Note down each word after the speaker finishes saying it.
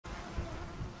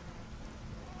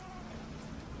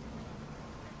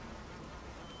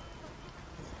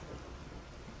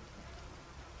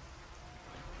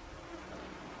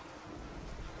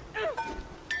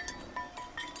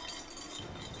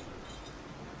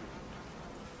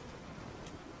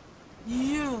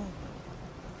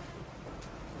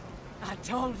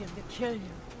told him to kill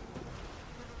you.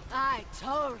 I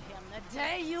told him the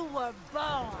day you were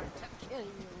born to kill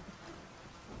you.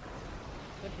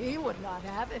 But he would not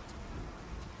have it.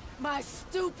 My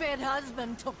stupid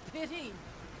husband took pity.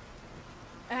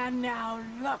 And now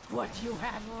look what you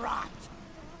have wrought.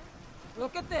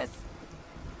 Look at this.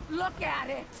 Look at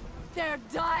it. They're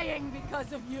dying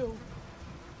because of you.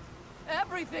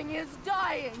 Everything is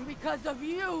dying because of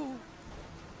you.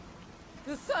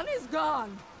 The sun is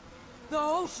gone. The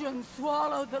ocean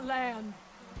swallowed the land.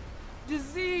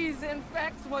 Disease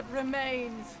infects what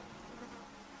remains.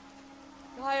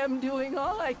 I am doing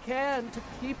all I can to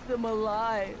keep them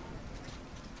alive.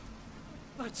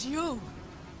 But you,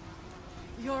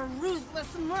 your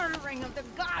ruthless murdering of the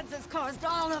gods has caused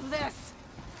all of this.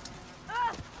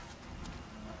 Ah!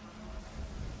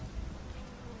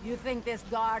 You think this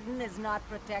garden is not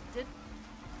protected?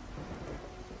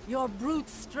 Your brute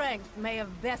strength may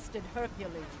have bested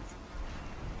Hercules.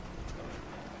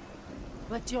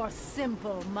 But your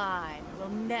simple mind will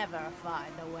never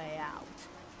find a way out.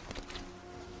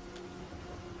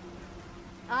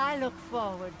 I look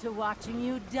forward to watching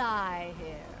you die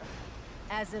here,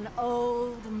 as an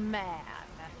old man.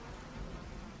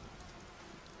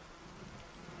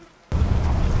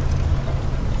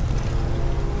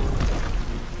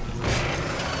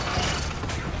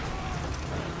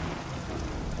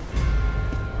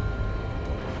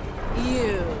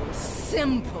 You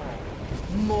simple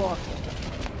mortal.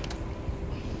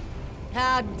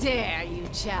 How dare you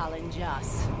challenge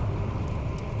us?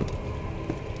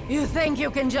 You think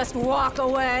you can just walk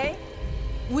away?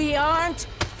 We aren't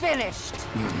finished.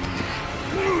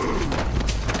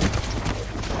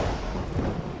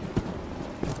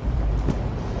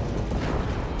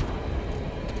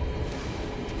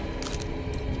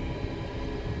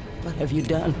 What have you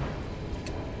done?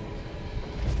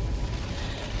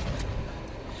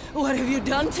 What have you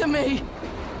done to me?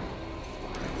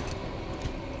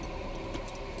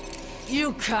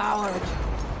 You coward!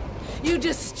 You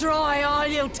destroy all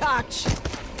you touch!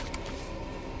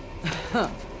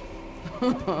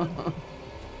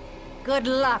 Good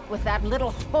luck with that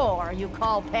little whore you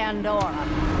call Pandora.